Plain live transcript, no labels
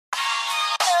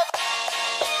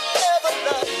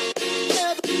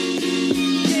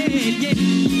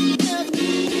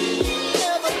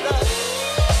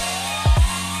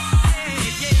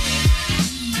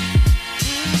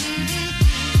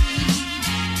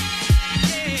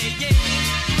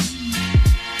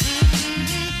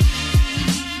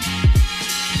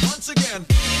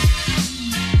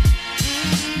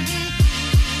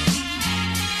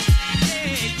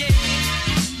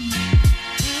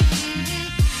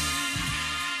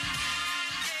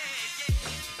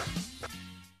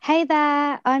Hey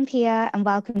there, I'm Pia, and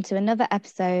welcome to another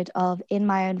episode of In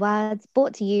My Own Words,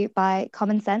 brought to you by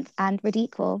Common Sense and Red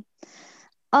Equal.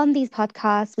 On these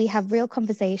podcasts, we have real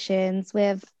conversations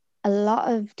with a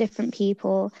lot of different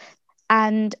people,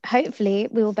 and hopefully,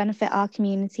 we will benefit our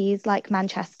communities like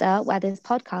Manchester, where this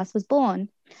podcast was born.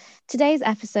 Today's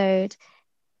episode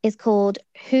is called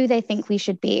Who They Think We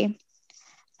Should Be.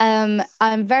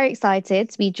 I'm very excited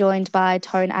to be joined by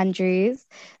Torrin Andrews.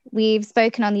 We've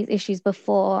spoken on these issues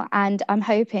before, and I'm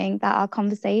hoping that our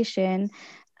conversation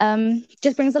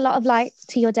just brings a lot of light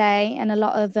to your day and a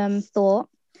lot of thought.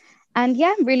 And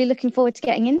yeah, I'm really looking forward to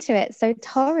getting into it. So,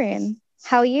 Torrin,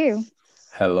 how are you?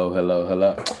 Hello, hello,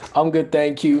 hello. I'm good,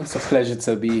 thank you. It's a pleasure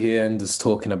to be here and just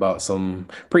talking about some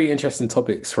pretty interesting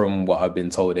topics from what I've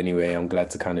been told anyway. I'm glad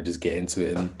to kind of just get into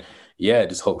it and yeah,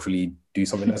 just hopefully do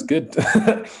something that's good.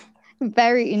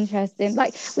 Very interesting.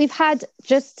 Like, we've had,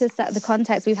 just to set the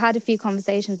context, we've had a few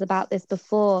conversations about this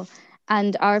before,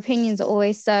 and our opinions are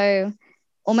always so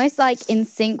almost like in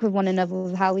sync with one another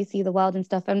with how we see the world and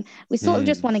stuff. And we sort of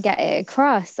just Mm, want to get it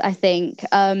across, I think,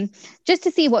 just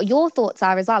to see what your thoughts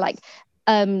are as well, like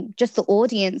just the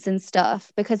audience and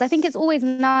stuff, because I think it's always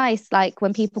nice, like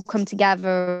when people come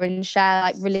together and share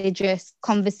like religious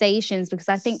conversations, because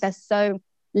I think there's so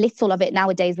little of it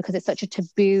nowadays because it's such a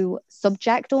taboo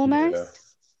subject yeah.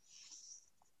 almost.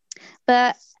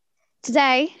 But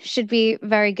today should be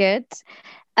very good.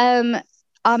 Um,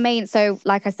 so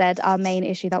like I said, our main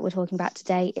issue that we're talking about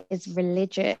today is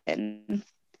religion.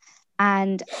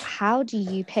 And how do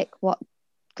you pick what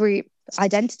group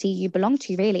identity you belong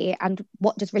to, really? And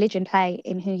what does religion play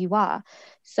in who you are?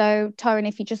 So, Torrin,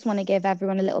 if you just want to give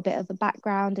everyone a little bit of a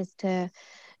background as to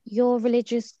your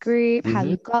religious group, how hmm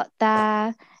you got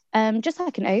there, just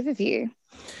like an overview.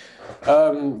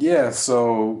 yeah,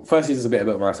 so firstly, just a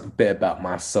bit about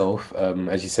myself.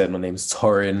 As you said, my name's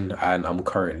Torrin, and I'm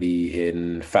currently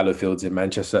in Fallowfields in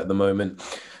Manchester at the moment,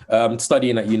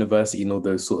 studying at university and all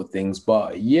those sort of things.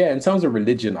 But yeah, in terms of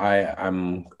religion, I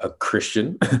am a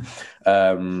Christian.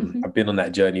 I've been on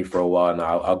that journey for a while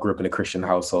now. I grew up in a Christian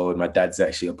household. My dad's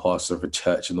actually a pastor of a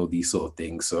church and all these sort of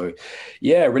things. So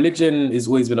yeah, religion has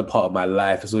always been a part of my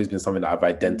life. It's always been something that I've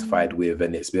identified with,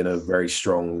 and it's been a very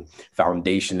strong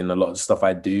foundation in a lot of stuff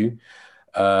I do.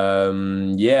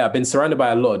 Yeah, I've been surrounded by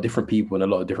a lot of different people and a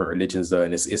lot of different religions though,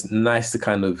 and it's nice to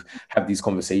kind of have these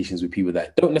conversations with people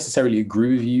that don't necessarily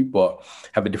agree with you, but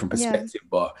have a different Yeah. perspective.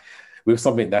 But with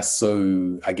something that's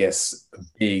so, I guess,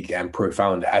 big and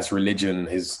profound as religion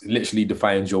is literally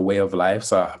defines your way of life.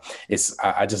 So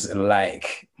I just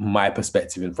like my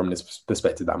perspective and from this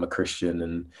perspective that I'm a Christian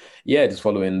and yeah, just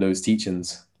following those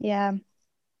teachings. Yeah.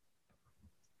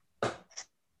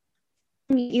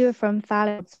 You were from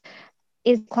Fallon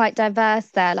is quite diverse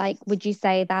there. Like, would you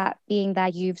say that being there,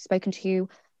 you've spoken to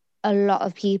a lot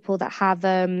of people that have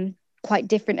quite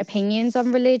different opinions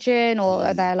on religion, or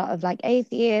are there a lot of like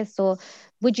atheists, or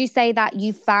would you say that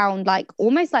you found like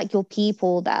almost like your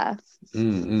people there?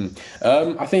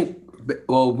 I think,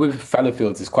 well, with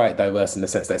Fallowfields, it's quite diverse in the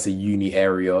sense that it's a uni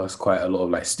area. It's quite a lot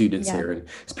of like students Yeah. here, and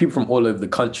it's people from all over the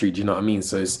country. Do you know what I mean?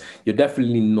 So you're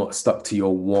definitely not stuck to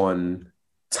your one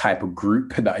type of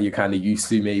group that you're kind of used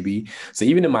to, maybe. So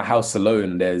even in my house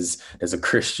alone, there's a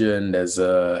Christian, there's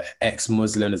a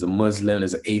ex-Muslim, there's a Muslim,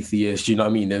 there's an atheist. Do you know what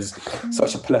I mean? There's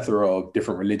such a Mm. plethora of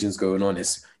different religions going on.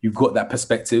 It's you've got that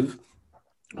perspective.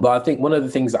 But I think one of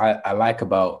the things I like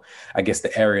about, I guess,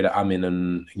 the area that I'm in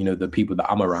and, the people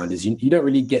that I'm around is you don't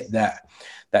really get that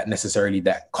necessarily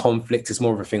that conflict. It's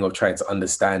more of a thing of trying to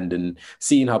understand and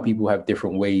seeing how people have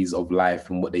different ways of life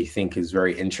and what they think is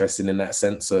very interesting in that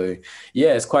sense. So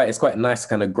yeah, it's quite nice to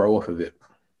kind of grow off of it.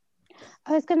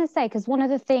 I was going to say, because one of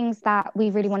the things that we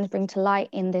really want to bring to light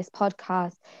in this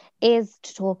podcast is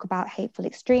to talk about hateful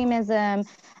extremism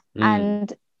Mm,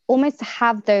 and almost to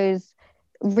have those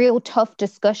real tough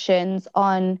discussions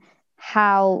on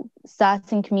how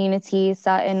certain communities,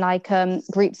 certain like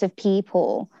groups of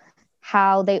people,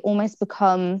 how they almost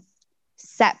become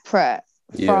separate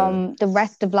yeah. from the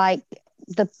rest of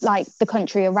the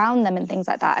country around them and things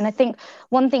like that. And I think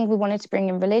one thing we wanted to bring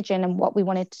in religion and what we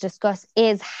wanted to discuss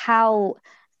is how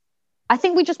I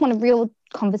think we just want a real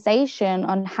conversation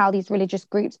on how these religious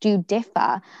groups do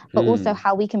differ, but also Mm,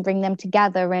 how we can bring them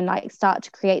together and like start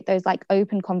to create those like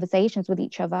open conversations with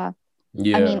each other.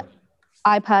 I mean, yeah.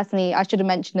 I should have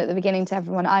mentioned at the beginning to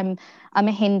everyone, I'm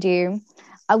a Hindu.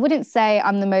 I wouldn't say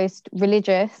I'm the most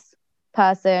religious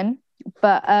person,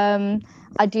 but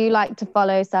I do like to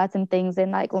follow certain things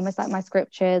in like almost like my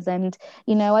scriptures, and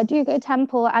I do go to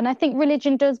temple, and I think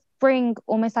religion does bring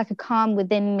almost like a calm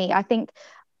within me. I think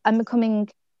I'm becoming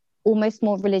almost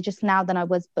more religious now than I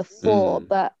was before, Mm,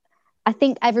 but I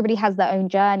think everybody has their own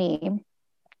journey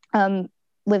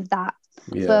with that.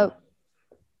 Yeah. But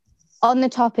on the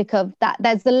topic of that,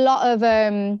 there's a lot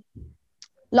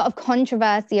of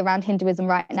controversy around Hinduism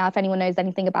right now. If anyone knows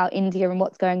anything about India and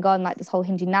what's going on, like this whole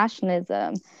Hindu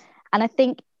nationalism. And I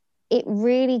think it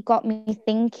really got me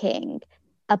thinking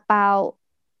about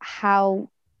how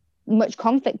much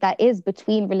conflict there is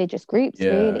between religious groups,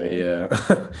 really. Yeah.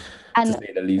 And to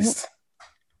say the least.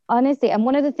 Honestly, and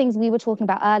one of the things we were talking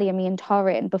about earlier, me and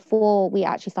Torin, before we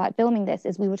actually started filming this,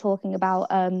 is we were talking about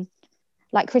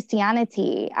like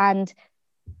Christianity and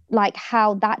like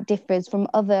how that differs from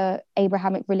other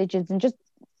Abrahamic religions and just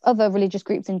other religious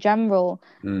groups in general.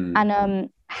 And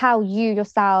how you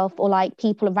yourself or like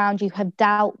people around you have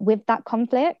dealt with that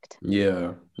conflict.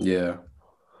 Yeah.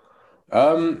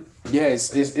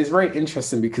 It's very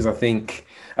interesting because I think,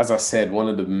 as I said, one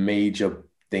of the major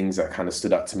things that kind of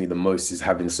stood out to me the most is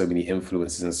having so many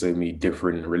influences and so many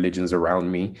different religions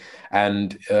around me,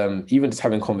 and even just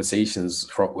having conversations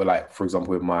for example,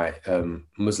 with my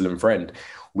Muslim friend.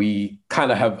 We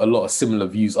kind of have a lot of similar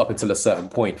views up until a certain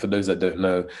point. For those that don't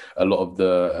know, a lot of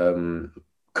the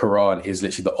Quran is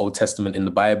literally the Old Testament in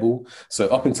the Bible. So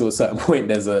up until a certain point,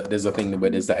 there's a thing where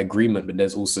there's that agreement, but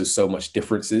there's also so much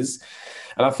differences.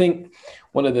 And I think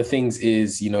one of the things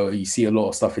is, you see a lot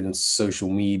of stuff in social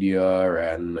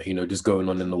media and, just going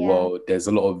on in the world. There's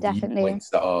a lot of viewpoints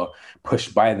that are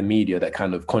pushed by the media that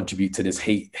kind of contribute to this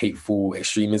hateful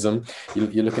extremism.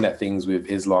 You're looking at things with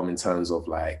Islam in terms of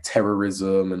like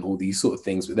terrorism and all these sort of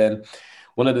things. But then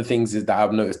one of the things is that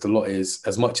I've noticed a lot is,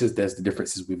 as much as there's the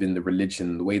differences within the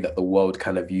religion, the way that the world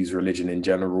kind of views religion in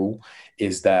general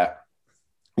is that,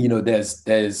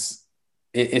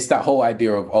 it's that whole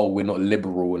idea of, oh, we're not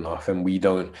liberal enough and we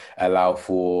don't allow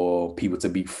for people to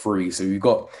be free. So we've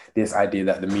got this idea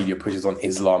that the media pushes on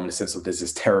Islam in the sense of there's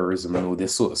this terrorism and all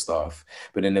this sort of stuff.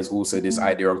 But then there's also this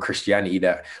idea on Christianity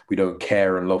that we don't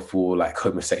care and love for like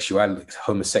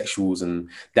homosexuals and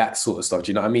that sort of stuff.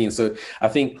 Do you know what I mean? So I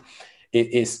think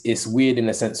it's weird in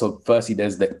the sense of, firstly,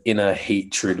 there's the inner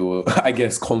hatred or I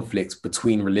guess conflict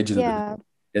between religions. Yeah. But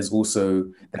there's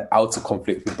also the outer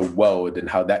conflict with the world and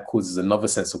how that causes another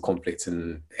sense of conflict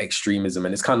and extremism.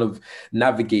 And it's kind of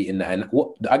navigating that. And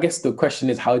what I guess the question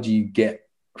is, how do you get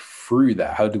through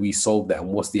that? How do we solve that?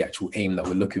 And what's the actual aim that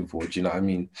we're looking for? Do you know what I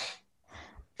mean?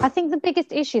 I think the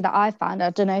biggest issue that I found, I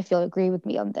don't know if you'll agree with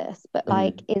me on this, but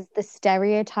like is the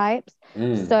stereotypes.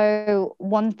 So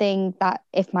one thing that,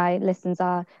 if my listeners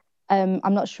are,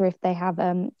 I'm not sure if they have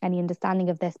any understanding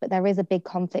of this, but there is a big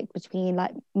conflict between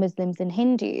like Muslims and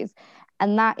Hindus,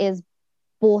 and that is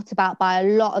brought about by a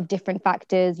lot of different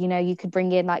factors. You could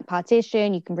bring in like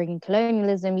partition, you can bring in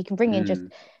colonialism, you can bring in just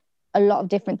a lot of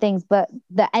different things, but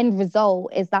the end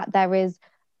result is that there is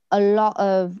a lot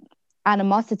of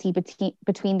animosity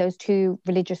between those two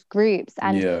religious groups.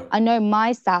 And I know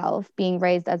myself, being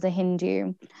raised as a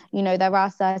Hindu, there are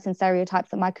certain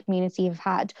stereotypes that my community have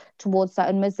had towards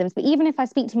certain Muslims. But even if I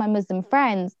speak to my Muslim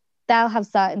friends, they'll have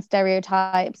certain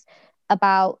stereotypes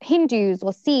about Hindus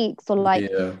or Sikhs or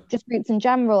just groups in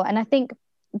general. And I think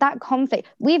that conflict,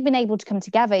 we've been able to come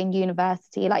together in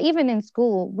university, like even in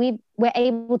school, we're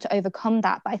able to overcome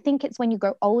that. But I think it's when you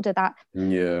grow older that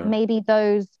maybe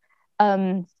those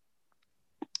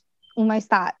almost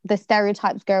that the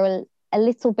stereotypes grow a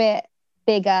little bit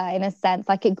bigger, in a sense,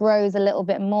 like it grows a little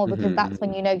bit more, because that's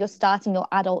when you're starting your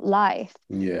adult life.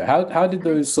 How did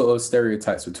those sort of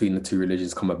stereotypes between the two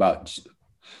religions come about?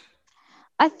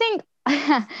 I think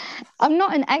I'm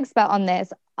not an expert on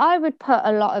this. I would put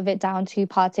a lot of it down to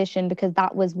partition, because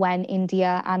that was when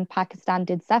India and Pakistan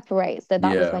did separate. So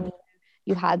that was when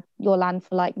you had your land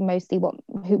for like mostly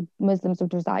who Muslims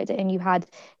would reside in. You had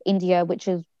India, which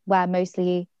is where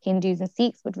mostly Hindus and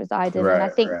Sikhs would reside in. And I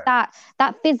think that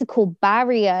physical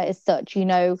barrier is such,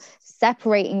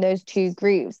 separating those two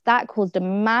groups, that caused a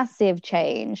massive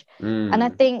change. And I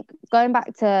think going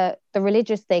back to the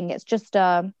religious thing, it's just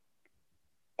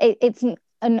it's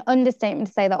an understatement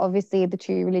to say that obviously the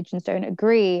two religions don't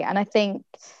agree. And I think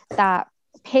that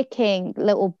picking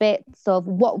little bits of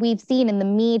what we've seen in the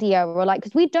media, or like,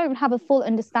 because we don't have a full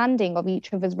understanding of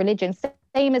each other's religions,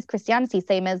 same as Christianity,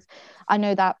 same as I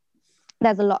know that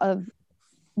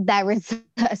there is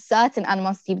a certain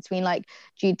animosity between like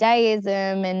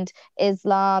Judaism and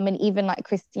Islam, and even like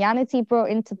Christianity brought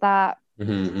into that.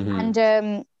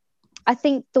 And I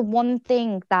think the one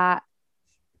thing that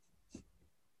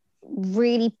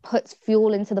really puts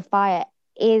fuel into the fire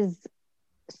is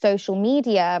social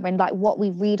media and like what we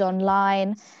read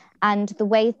online and the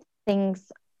way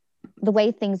things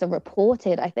are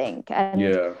reported, I think.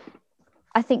 And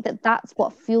I think that that's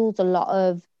what fuels a lot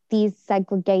of these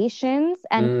segregations,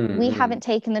 and we Mm-hmm. haven't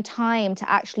taken the time to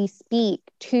actually speak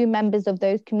to members of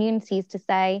those communities to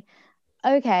say,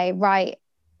 okay, right,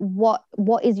 what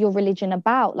is your religion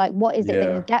about? Like, what is it that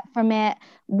you Yeah. get from it?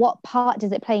 What part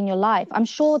does it play in your life? I'm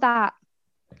sure that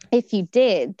if you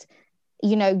did,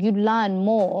 you'd learn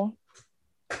more.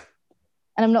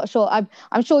 And I'm not sure,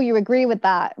 I'm sure you agree with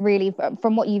that, really,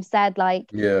 from what you've said, like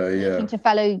Yeah, speaking yeah. to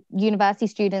fellow university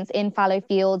students in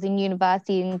Fallowfields, in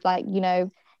university, and like,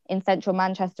 in central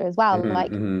Manchester as well. Mm-hmm,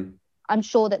 Like, mm-hmm. I'm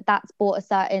sure that that's brought a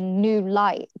certain new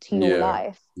light to your Yeah.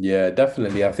 life. Yeah,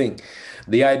 definitely. I think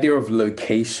the idea of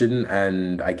location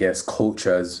and I guess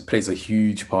plays a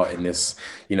huge part in this,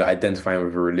 identifying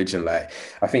with a religion. Like,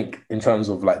 I think in terms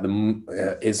of like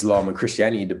the Islam and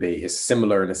Christianity debate, it's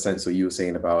similar in a sense what you were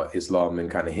saying about Islam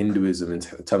and kind of Hinduism in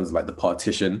terms of like the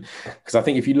partition. Because I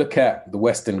think if you look at the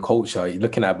Western culture, you're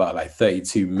looking at about like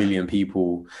 32 million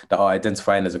people that are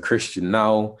identifying as a Christian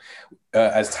now.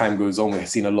 As time goes on, we've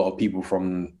seen a lot of people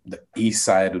from the east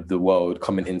side of the world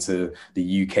coming into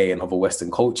the UK and other Western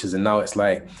cultures. And now it's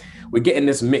like we're getting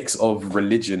this mix of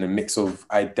religion and mix of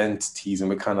identities. And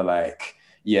we're kind of like,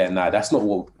 yeah, nah, that's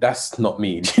not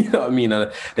me. Do you know what I mean?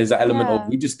 There's that element of Yeah.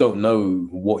 we just don't know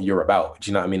what you're about.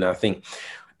 Do you know what I mean? I think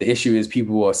the issue is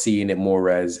people are seeing it more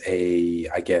as a,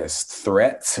 I guess,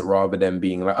 threat rather than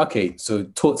being like, okay, so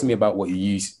talk to me about what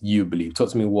you believe. Talk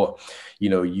to me what,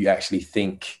 you actually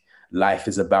think life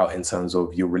is about in terms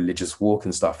of your religious walk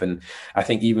and stuff. And I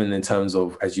think even in terms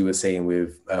of, as you were saying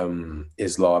with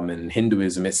Islam and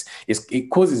Hinduism, it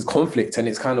causes conflict, and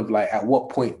it's kind of like, at what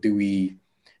point do we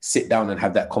sit down and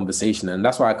have that conversation? And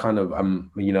that's why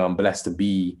I'm blessed to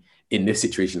be in this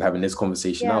situation, having this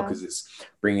conversation now, Yeah. because it's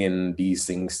bringing these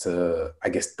things to, I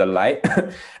guess, the light.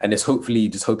 And it's hopefully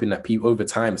just hoping that people over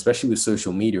time, especially with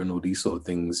social media and all these sort of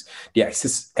things, the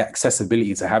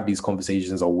accessibility to have these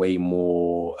conversations are way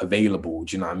more available.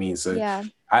 Do you know what I mean? So Yeah.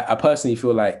 I personally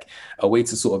feel like a way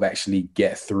to sort of actually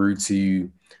get through to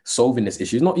solving this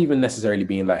issue is not even necessarily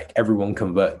being like everyone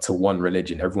convert to one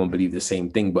religion, everyone believe the same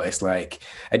thing, but it's like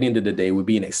at the end of the day, we're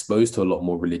being exposed to a lot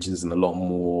more religions and a lot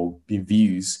more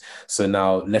views. So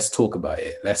now let's talk about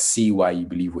it. Let's see why you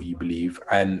believe what you believe,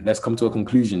 and let's come to a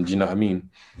conclusion. Do you know what I mean?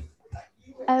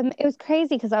 It was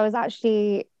crazy because I was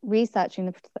actually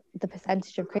researching the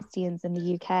percentage of Christians in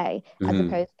the UK as Hmm.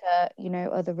 opposed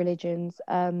to, other religions,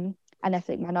 and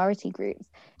ethnic minority groups.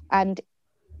 And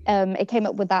it came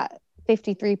up with that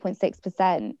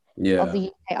 53.6% of Yeah. the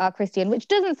UK are Christian, which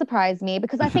doesn't surprise me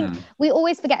because I think Hmm. we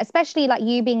always forget, especially like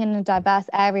you being in a diverse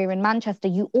area in Manchester,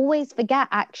 you always forget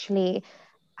actually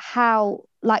how,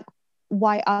 like,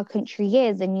 white our country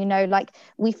is. And, like,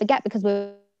 we forget because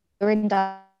we're in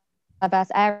diverse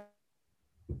areas,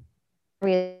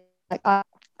 like I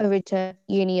over to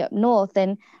uni up north,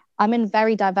 and I'm in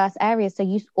very diverse areas, so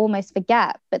you almost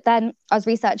forget. But then I was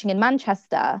researching in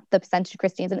Manchester the percentage of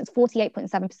Christians, and it's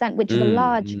 48.7%, which is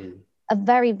Mm-hmm. a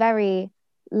very, very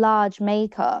large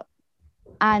makeup.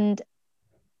 And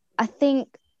I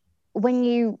think when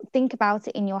you think about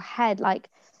it in your head, like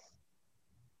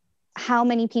how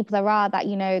many people there are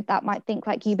that, that might think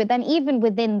like you, but then even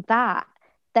within that,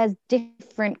 there's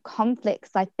different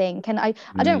conflicts, I think. And I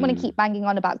don't want to keep Mm. banging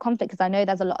on about conflict because I know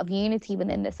there's a lot of unity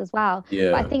within this as well.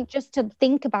 But I Yeah. think just to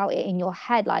think about it in your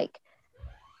head, like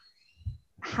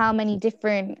how many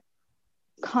different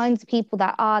kinds of people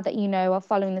that are that, are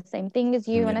following the same thing as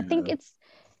you. And I think Yeah. It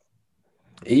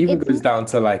even it's, goes down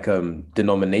to like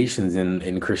denominations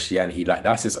in Christianity. Like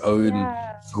that's its own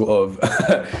yeah, sort of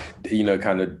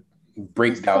kind of there's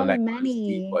breakdown so that goes deeper. many.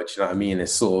 Do you know what I mean?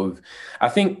 It's sort of I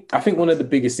think one of the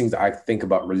biggest things that I think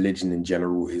about religion in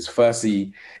general is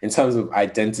firstly in terms of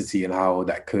identity and how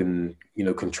that can,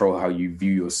 control how you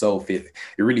view yourself. It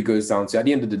really goes down to, at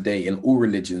the end of the day, in all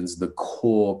religions, the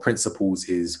core principles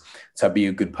is to be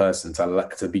a good person,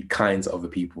 to be kind to other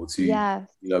people, to Yeah,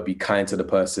 be kind to the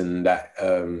person that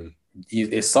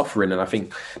is suffering. And I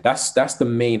think that's the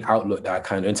main outlook that I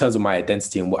kind of, in terms of my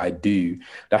identity and what I do,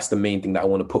 that's the main thing that I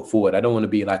want to put forward. I don't want to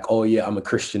be like, oh yeah, I'm a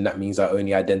Christian, that means I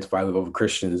only identify with other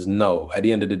Christians. No, at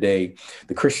the end of the day,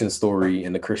 the Christian story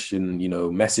and the Christian,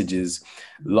 messages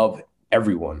love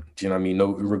everyone. Do you know what I mean? No,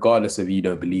 regardless of you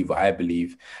don't believe what I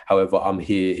believe. However, I'm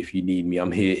here if you need me.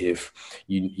 I'm here if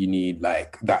you need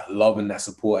like that love and that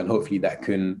support, and hopefully that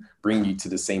can bring you to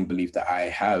the same belief that I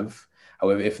have.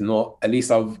 However, if not, at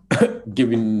least I've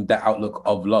given that outlook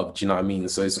of love. Do you know what I mean?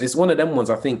 So it's one of them ones.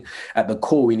 I think at the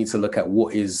core, we need to look at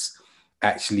what is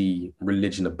actually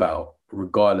religion about,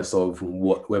 regardless of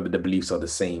whether the beliefs are the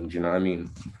same. Do you know what I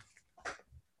mean?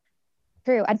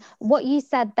 true. And what you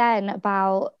said then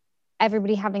about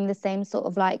everybody having the same sort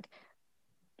of like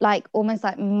like almost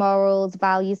like morals,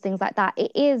 values, things like that,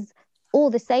 it is all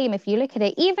the same if you look at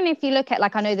it. Even if you look at,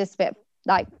 like, I know this is a bit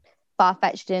like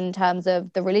far-fetched in terms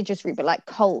of the religious route, but like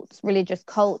religious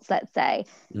cults, let's say,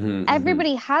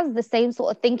 everybody has the same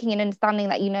sort of thinking and understanding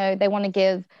that, you know, they want to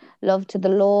give love to the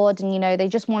Lord, and, you know, they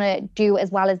just want to do as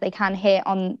well as they can here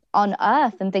on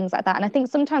earth and things like that. And I think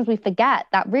sometimes we forget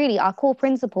that really our core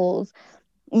principles,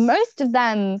 most of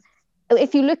them,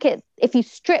 if you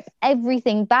strip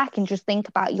everything back and just think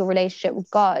about your relationship with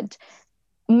God,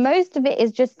 most of it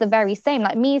is just the very same.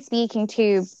 Like me speaking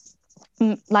to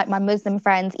like my Muslim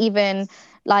friends, even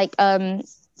like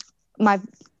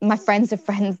my friends of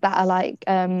friends that are like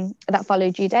that follow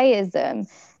Judaism,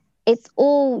 it's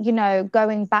all, you know,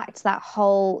 going back to that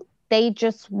whole, they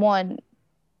just want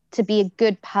to be a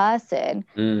good person,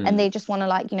 and they just want to,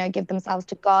 like, you know, give themselves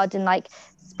to God and like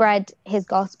spread his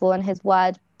gospel and his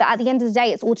word. But at the end of the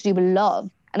day, it's all to do with love.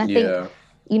 And I think,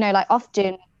 you know, like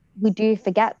often we do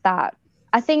forget that.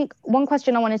 I think one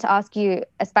question I wanted to ask you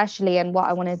especially, and what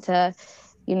I wanted to,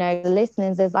 you know, the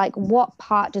listeners, is like, what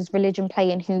part does religion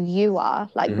play in who you are?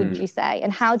 Like, would you say,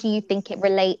 and how do you think it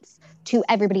relates to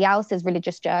everybody else's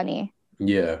religious journey?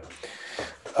 Yeah.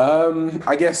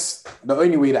 I guess the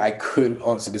only way that I could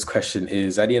answer this question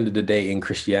is, at the end of the day, in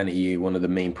Christianity, one of the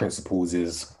main principles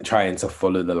is trying to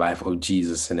follow the life of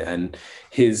Jesus, and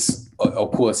his,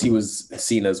 of course, he was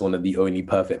seen as one of the only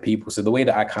perfect people. So the way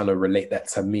that I kind of relate that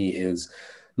to me is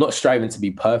not striving to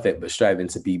be perfect, but striving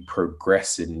to be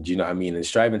progressing. Do you know what I mean? And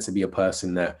striving to be a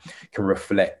person that can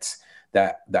reflect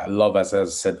that love, as I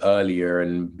said earlier,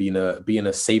 and being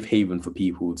a safe haven for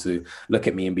people to look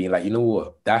at me and being like, you know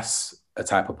what, that's a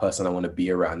type of person I want to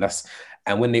be around.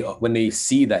 And when they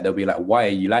see that, they'll be like, why are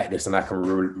you like this? And I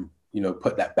can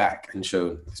put that back and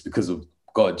show it's because of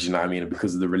God, you know what I mean, and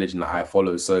because of the religion that I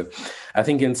follow. So I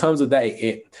think in terms of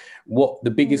that, what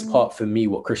the biggest part for me,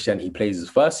 what Christianity plays is,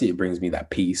 firstly, it brings me that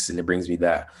peace, and it brings me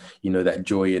that, you know, that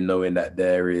joy in knowing that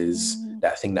there is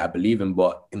that thing that I believe in,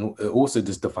 but it also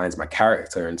just defines my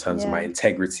character in terms of my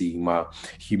integrity, my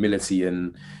humility,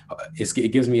 and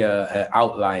it gives me an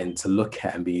outline to look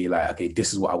at and be like, okay,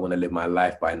 this is what I want to live my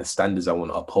life by, and the standards I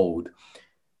want to uphold.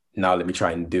 Now let me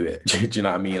try and do it. Do you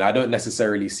know what I mean? I don't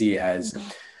necessarily see it as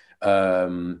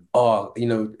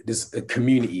this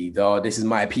community, this is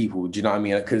my people. Do you know what I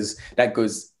mean? Because that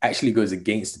goes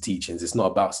against the teachings. It's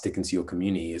not about sticking to your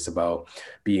community. It's about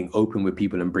being open with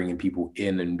people and bringing people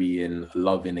in and being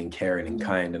loving and caring and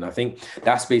kind. And I think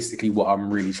that's basically what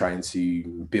I'm really trying to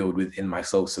build within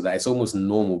myself, so that it's almost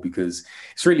normal, because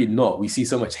it's really not. We see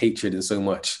so much hatred and so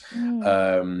much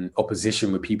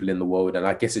opposition with people in the world, and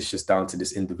I guess it's just down to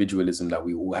this individualism that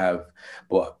we all have.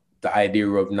 But the idea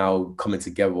of now coming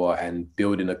together and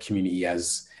building a community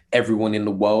as everyone in the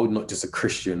world, not just a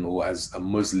Christian or as a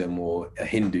Muslim or a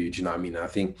Hindu, do you know what I mean? And I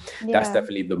think that's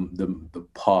definitely the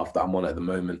path that I'm on at the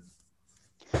moment.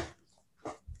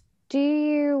 Do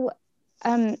you,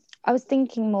 I was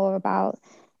thinking more about,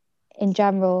 in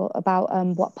general, about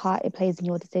what part it plays in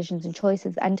your decisions and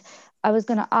choices. And I was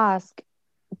going to ask,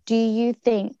 do you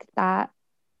think that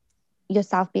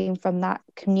yourself being from that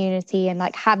community and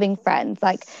like having friends,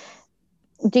 like,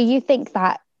 do you think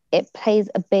that it plays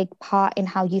a big part in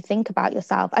how you think about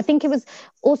yourself? I think it was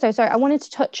also, sorry, I wanted to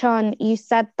touch on, you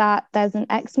said that there's an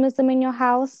ex-Muslim in your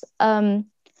house.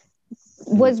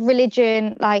 Was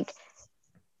religion, like,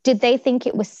 did they think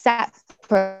it was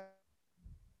separate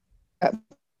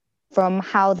from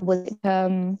how was it,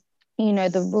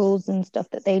 the rules and stuff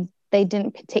that they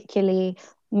didn't particularly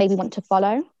maybe want to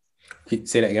follow?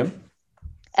 Say that again.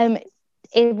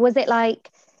 Was it like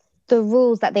the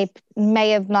rules that they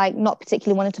may have like not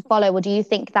particularly wanted to follow, or do you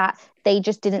think that they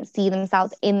just didn't see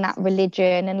themselves in that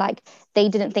religion, and like they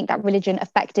didn't think that religion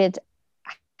affected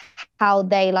how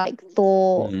they like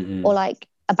thought or like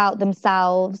about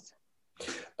themselves?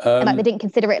 And like they didn't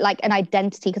consider it like an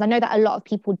identity, because I know that a lot of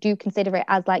people do consider it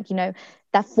as like, you know,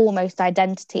 their foremost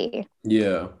identity.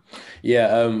 Yeah.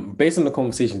 Based on the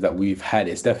conversations that we've had,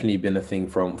 it's definitely been a thing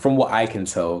from what I can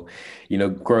tell. You know,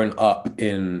 growing up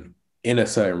in a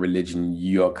certain religion,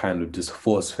 you're kind of just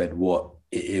force-fed what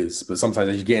it is. But sometimes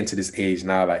as you get into this age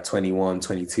now, like 21,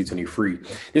 22, 23, this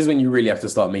is when you really have to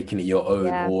start making it your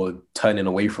own or turning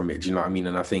away from it. Do you know what I mean?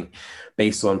 And I think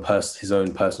based on his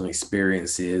own personal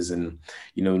experiences and,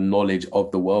 you know, knowledge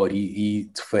of the world, he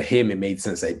for him, it made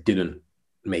sense that it didn't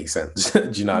make sense. Do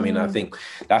you know what I mean? I think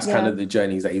that's kind Yeah. of the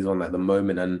journeys that he's on at the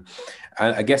moment. And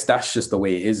I guess that's just the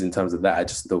way it is in terms of that. I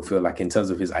just still feel like in terms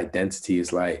of his identity,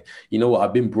 it's like, you know what,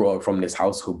 I've been brought up from this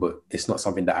household, but it's not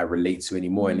something that I relate to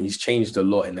anymore. And he's changed a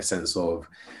lot in the sense of,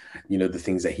 you know, the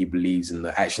things that he believes and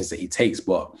the actions that he takes.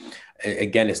 But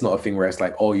again, it's not a thing where it's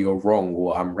like, oh, you're wrong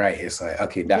or I'm right. It's like,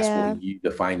 okay, that's Yeah. what you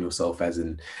define yourself as,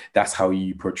 and that's how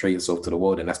you portray yourself to the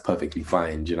world, and that's perfectly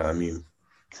fine. Do you know what I mean?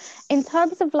 In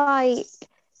terms of like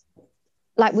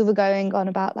we were going on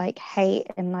about like hate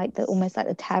and like the almost like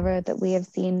the terror that we have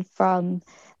seen from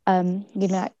like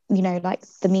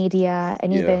the media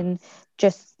and Yeah. even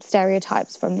just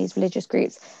stereotypes from these religious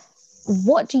groups.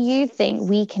 What do you think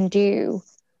we can do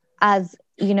as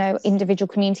individual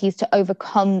communities to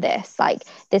overcome this, like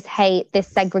this hate, this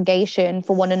segregation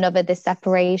for one another, this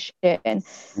separation?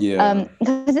 Yeah.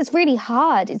 Because it's really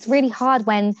hard. It's really hard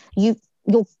when your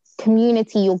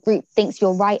community, your group thinks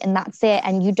you're right and that's it,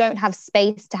 and you don't have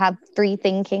space to have free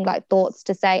thinking, like thoughts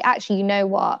to say, actually, you know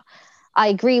what, I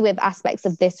agree with aspects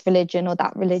of this religion or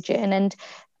that religion. And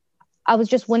I was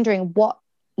just wondering what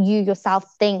you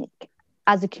yourself think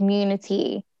as a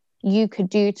community you could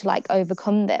do to like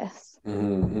overcome this.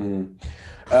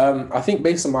 I think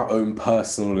based on my own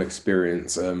personal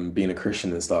experience, being a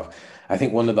Christian and stuff, I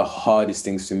think one of the hardest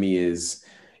things for me is,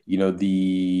 you know,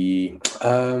 the I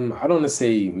don't want to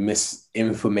say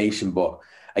misinformation, but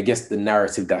I guess the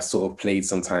narrative that's sort of played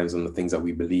sometimes on the things that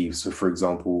we believe. So, for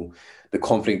example, the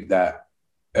conflict that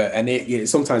and it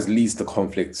sometimes leads to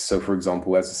conflict. So, for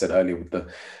example, as I said earlier, with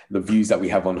the views that we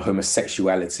have on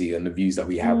homosexuality and the views that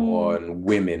we have on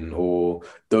women or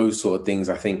those sort of things,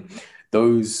 I think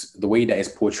the way that it's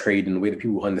portrayed and the way that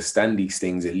people understand these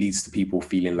things, it leads to people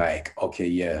feeling like, okay,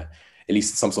 yeah, at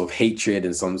least some sort of hatred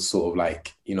and some sort of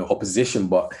like, you know, opposition.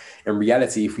 But in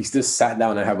reality, if we still sat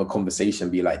down and have a conversation,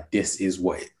 be like, this is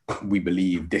what we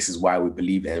believe, this is why we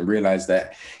believe it, and realize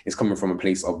that it's coming from a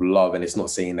place of love and it's not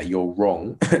saying that you're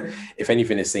wrong. If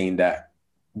anything, it's saying that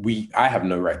I have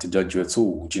no right to judge you at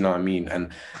all. Do you know what I mean?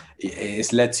 And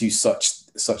it's led to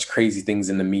such crazy things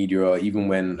in the media, or even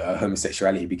when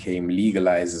homosexuality became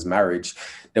legalized as marriage,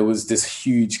 there was this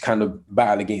huge kind of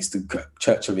battle against the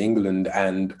Church of England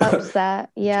and Upset.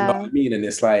 do you know what Yeah. I mean? And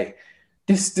it's like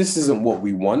this isn't what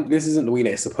we want. This isn't the way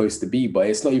that it's supposed to be. But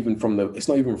it's not even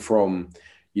from,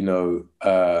 you know,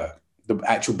 the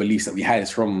actual beliefs that we had.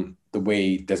 It's from the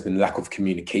way there's been lack of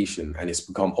communication and it's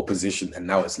become opposition, and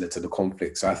now it's led to the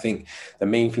conflict. So I think the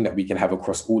main thing that we can have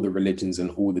across all the religions and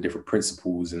all the different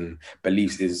principles and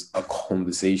beliefs is a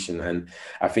conversation. And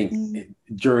I think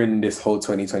during this whole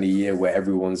 2020 year where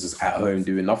everyone's just at home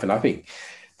doing nothing, I think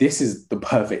this is the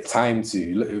perfect time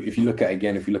to look. If you look at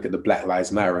the Black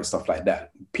Lives Matter and stuff like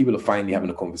that, people are finally having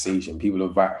a conversation.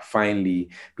 People are finally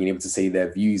being able to say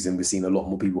their views, and we're seeing a lot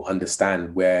more people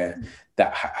understand where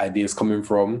that idea is coming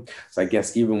from. So I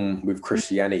guess even with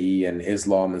Christianity and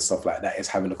Islam and stuff like that, it's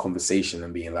having a conversation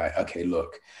and being like, okay,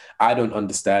 look, I don't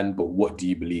understand, but what do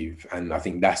you believe? And I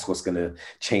think that's what's going to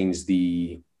change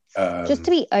the Just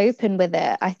to be open with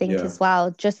it, I think, as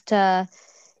well, just to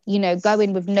go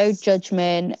in with no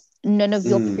judgment, none of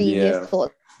your previous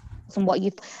thoughts on what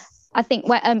you I think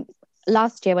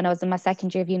last year when I was in my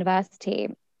second year of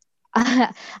university,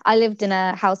 I lived in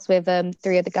a house with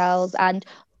three other girls, and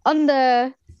on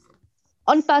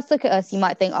first look at us you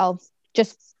might think, oh,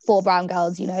 just four brown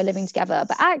girls living together,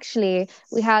 but actually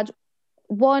we had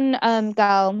one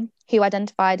girl who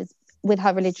identified with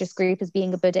her religious group as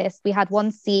being a Buddhist. We had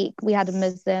one Sikh, we had a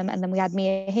Muslim, and then we had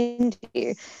me, a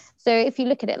Hindu. So if you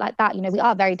look at it like that, we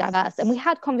are very diverse. And we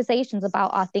had conversations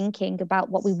about our thinking, about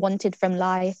what we wanted from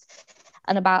life,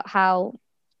 and about how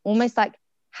almost like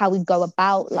how we go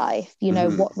about life,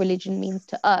 what religion means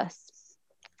to us.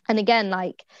 And again,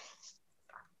 like,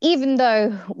 even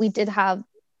though we did have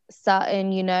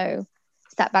certain,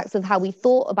 setbacks with how we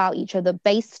thought about each other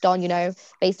based on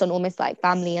almost like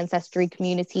family, ancestry,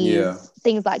 communities,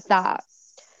 things like that,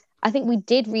 I think we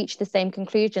did reach the same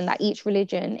conclusion that each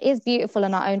religion is beautiful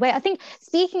in our own way. I think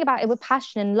speaking about it with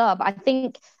passion and love, I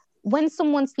think when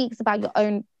someone speaks about their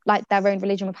own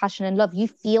religion with passion and love, you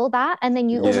feel that, and then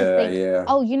you almost think,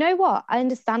 oh, you know what, I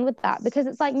understand with that. Because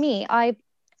it's like me, I've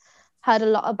heard a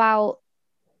lot about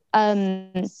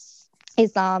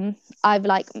Islam. I've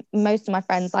most of my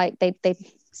friends, they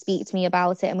speak to me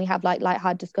about it, and we have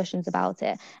light-hearted discussions about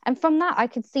it. And from that, I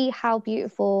could see how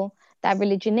beautiful their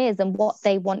religion is and what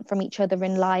they want from each other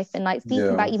in life. And speaking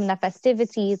about even their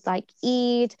festivities like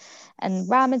Eid and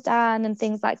Ramadan and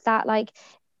things like that,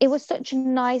 it was such a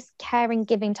nice, caring,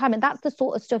 giving time. And that's the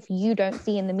sort of stuff you don't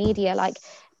see in the media.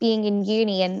 Being in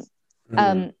uni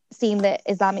and seen the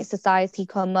Islamic Society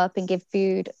come up and give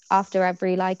food after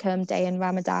every like day in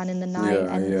Ramadan in the night.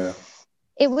 Yeah, And yeah.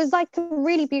 it was like a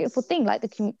really beautiful thing. Like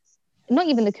not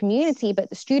even the community, but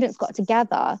the students got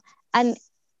together, and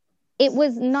it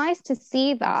was nice to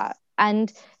see that.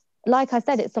 And like I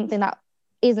said, it's something that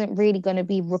isn't really going to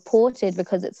be reported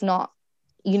because it's not,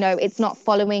 it's not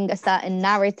following a certain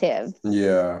narrative.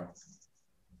 Yeah.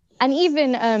 And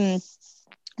even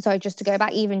sorry, just to go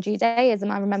back, even Judaism,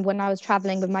 I remember when I was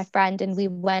traveling with my friend and we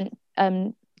went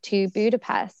to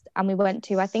Budapest, and we went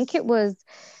to, I think it was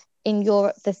in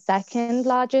Europe, the second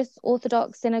largest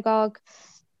Orthodox synagogue.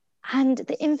 And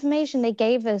the information they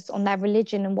gave us on their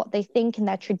religion and what they think and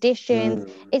their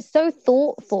traditions, it's so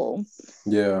thoughtful.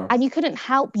 Yeah. And you couldn't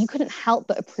help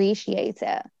but appreciate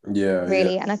it. Yeah.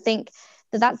 Really. Yeah. And I think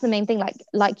that's the main thing,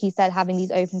 like you said, having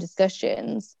these open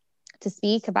discussions to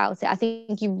speak about it. I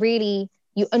think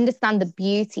you understand the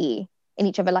beauty in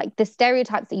each other. Like the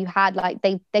stereotypes that you had, like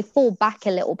they fall back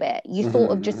a little bit. You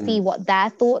sort of just see what their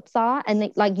thoughts are,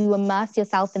 and like you immerse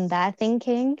yourself in their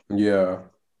thinking. Yeah.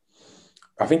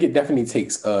 I think it definitely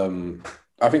takes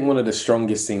I think one of the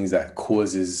strongest things that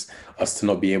causes us to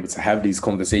not be able to have these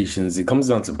conversations, it comes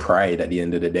down to pride at the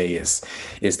end of the day. It's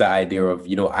the idea of,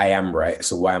 I am right,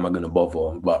 so why am I going to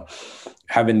bother? But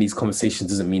having these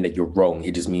conversations doesn't mean that you're wrong.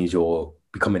 It just means you're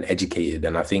becoming educated.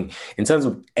 And I think in terms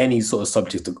of any sort of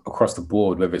subject across the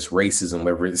board, whether it's racism,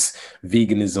 whether it's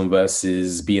veganism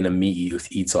versus being a meat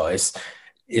eater,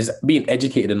 is being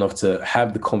educated enough to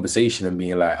have the conversation and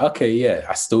being like, okay, yeah,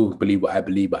 I still believe what I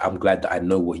believe, but I'm glad that I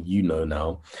know what you know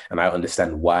now, and I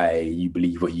understand why you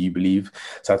believe what you believe.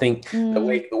 So I think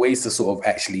the ways to sort of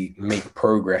actually make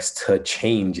progress to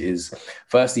change is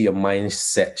firstly a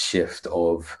mindset shift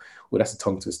of, well, that's a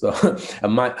tongue twister. a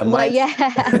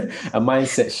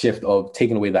mindset shift of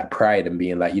taking away that pride and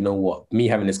being like, you know what, me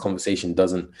having this conversation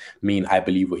doesn't mean I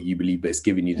believe what you believe, but it's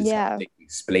giving you the time to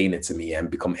explain it to me and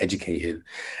become educated.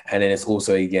 And then it's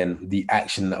also, again, the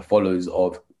action that follows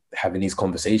of having these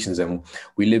conversations. And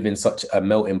we live in such a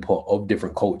melting pot of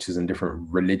different cultures and different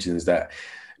religions that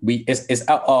it's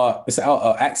out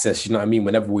our access, you know what I mean?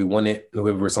 Whenever we want it,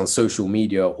 whether it's on social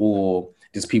media or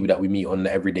just people that we meet on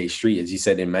the everyday street. As you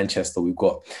said, in Manchester, we've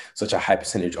got such a high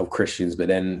percentage of Christians, but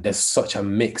then there's such a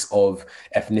mix of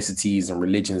ethnicities and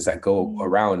religions that go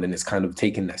around, and it's kind of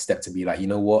taking that step to be like, you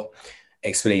know what,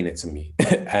 explain it to me.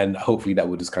 And hopefully that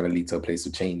will just kind of lead to a place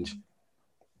of change.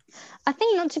 I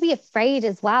think not to be afraid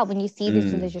as well when you see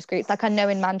these religious groups. Like I know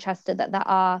in Manchester that there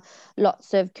are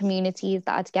lots of communities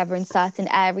that are together in certain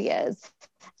areas.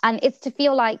 And it's to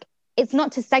feel like, it's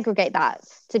not to segregate that,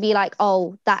 to be like,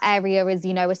 oh, that area is,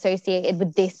 associated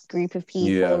with this group of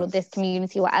people or this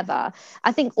community or whatever.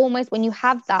 I think almost when you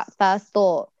have that first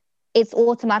thought, it's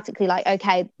automatically like,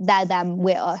 okay, they're them,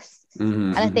 we're us.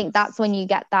 And I think that's when you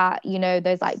get that,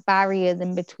 those like barriers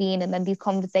in between, and then these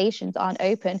conversations aren't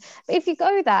open. But if you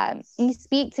go there and you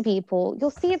speak to people,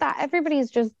 you'll see that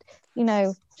everybody's just,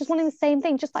 just wanting the same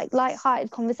thing, just like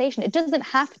light-hearted conversation. It doesn't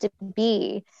have to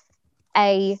be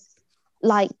an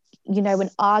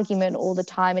argument all the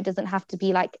time. It doesn't have to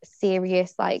be like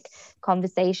serious, like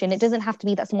conversation. It doesn't have to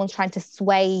be that someone's trying to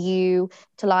sway you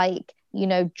to like,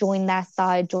 join their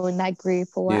side, join their group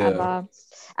or whatever.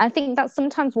 I think that's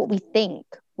sometimes what we think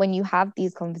when you have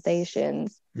these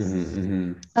conversations.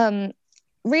 Really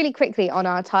quickly on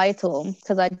our title,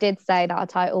 because I did say that our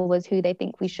title was Who They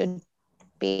Think We Should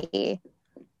Be.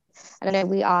 And I know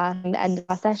we are at the end of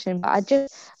our session, but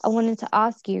I wanted to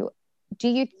ask you, do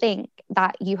you think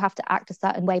that you have to act a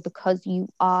certain way because you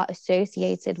are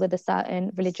associated with a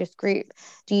certain religious group?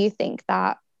 Do you think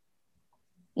that,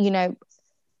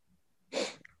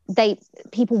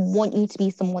 people want you to be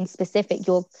someone specific?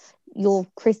 Your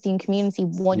Christian community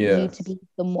want you to be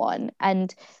someone,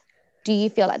 and do you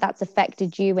feel like that's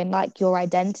affected you in like your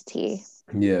identity?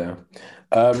 That's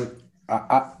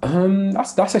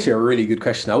actually a really good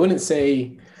question. I wouldn't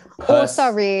say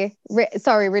sorry,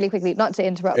 really quickly, not to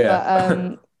interrupt,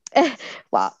 but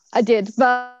well, I did,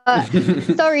 but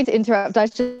sorry to interrupt. I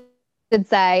should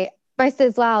say first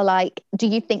as well, like, do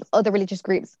you think other religious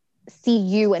groups see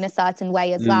you in a certain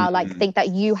way as well? Like, think that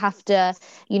you have to,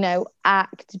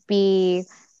 act, be,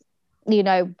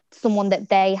 someone that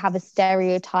they have a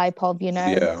stereotype of,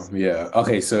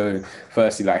 Okay, so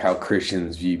firstly, like how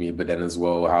Christians view me, but then as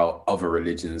well how other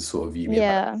religions sort of view me.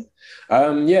 As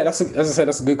I said,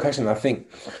 that's a good question. I think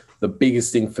the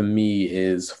biggest thing for me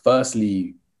is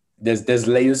firstly there's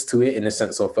layers to it in the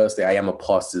sense of, firstly, I am a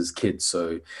pastor's kid,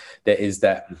 so there's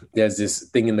this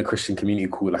thing in the Christian community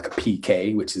called like a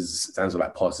PK, which stands for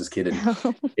like pastor's kid,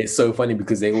 and it's so funny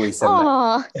because they always say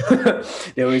like,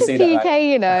 they always say PK, that like,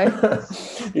 you know,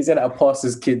 they say that our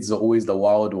pastor's kids are always the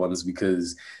wild ones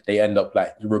because they end up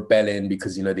like rebelling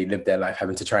because they live their life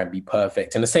having to try and be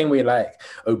perfect. In the same way, like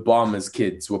Obama's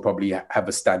kids will probably have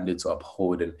a standard to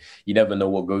uphold, and you never know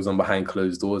what goes on behind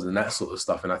closed doors and that sort of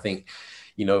stuff. And I think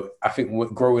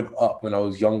growing up when I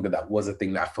was younger, that was a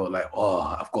thing that I felt like, oh,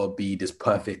 I've got to be this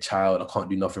perfect child. I can't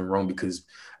do nothing wrong, because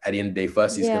at the end of the day,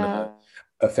 first, it's going to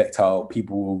affect how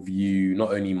people will view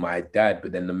not only my dad,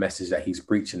 but then the message that he's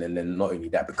preaching. And then not only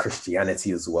that, but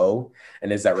Christianity as well.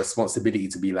 And there's that responsibility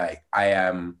to be like, I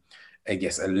am, I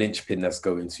guess, a linchpin that's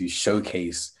going to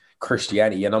showcase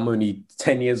Christianity, and I'm only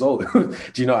 10 years old. Do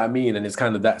you know what I mean? And it's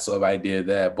kind of that sort of idea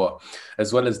there. But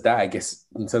as well as that, I guess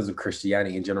in terms of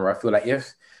Christianity in general, I feel like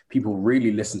if people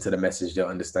really listen to the message, they'll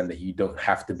understand that you don't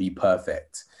have to be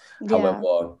perfect.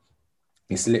 However,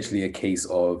 it's literally a case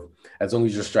of, as long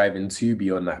as you're striving to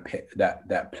be on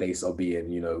that place of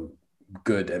being,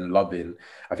 good and loving,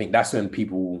 I think that's when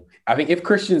if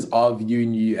Christians are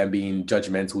viewing you and being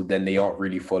judgmental, then they aren't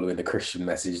really following the Christian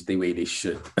message the way they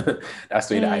should. That's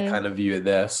the way that I kind of view it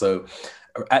there. So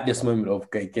at this moment of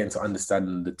getting to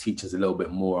understand the teachers a little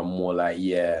bit more, I'm more like,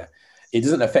 yeah, it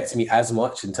doesn't affect me as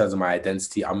much in terms of my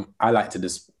identity. I like to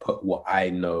just put what I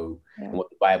know and what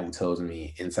the Bible tells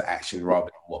me into action rather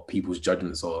than what people's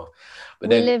judgments are. But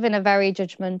we live in a very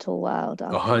judgmental world.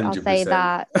 I'll say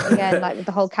that again, like with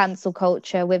the whole cancel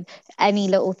culture, with any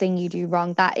little thing you do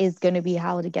wrong, that is going to be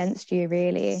held against you,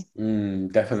 really.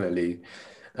 Definitely.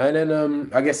 And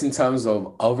then I guess in terms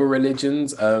of other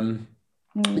religions,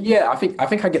 yeah, I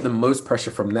think I get the most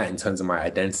pressure from that in terms of my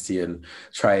identity and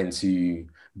trying to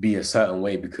be a certain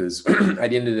way, because at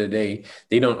the end of the day,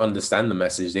 they don't understand the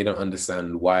message. They don't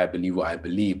understand why I believe what I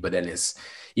believe. But then it's,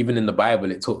 even in the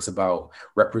Bible, it talks about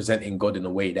representing God in a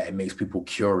way that it makes people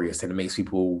curious and it makes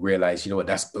people realize, you know what,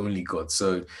 that's only God.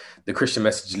 So the Christian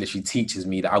message literally teaches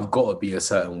me that I've got to be a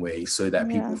certain way so that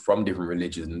people from different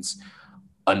religions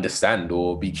understand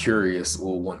or be curious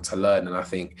or want to learn. And I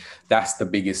think that's the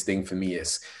biggest thing for me,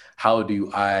 is how do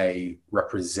I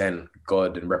represent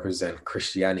God and represent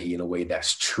Christianity in a way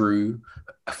that's true,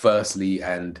 firstly,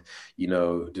 and,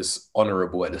 just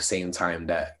honorable at the same time,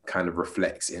 that kind of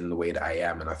reflects in the way that I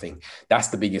am. And I think that's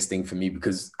the biggest thing for me,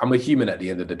 because I'm a human at the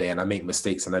end of the day and I make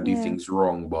mistakes and I do things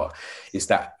wrong, but it's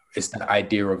the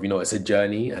idea of, it's a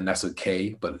journey and that's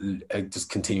okay, but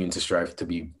just continuing to strive to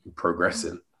be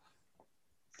progressing.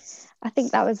 I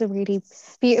think that was a really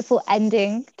beautiful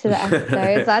ending to the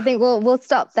episode. So I think we'll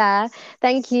stop there.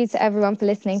 Thank you to everyone for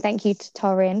listening. Thank you to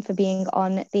Torin for being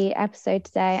on the episode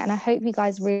today. And I hope you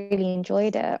guys really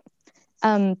enjoyed it.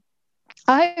 I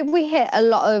hope we hit a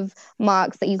lot of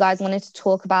marks that you guys wanted to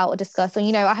talk about or discuss. Or,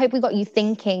 I hope we got you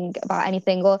thinking about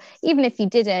anything. Or even if you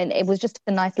didn't, it was just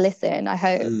a nice listen, I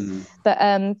hope. But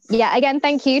again,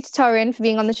 thank you to Torin for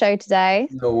being on the show today.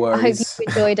 No worries. I hope you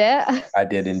enjoyed it. I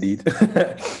did indeed.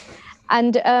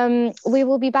 And we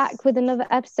will be back with another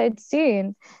episode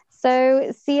soon.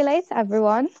 So see you later,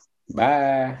 everyone.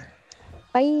 Bye.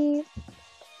 Bye.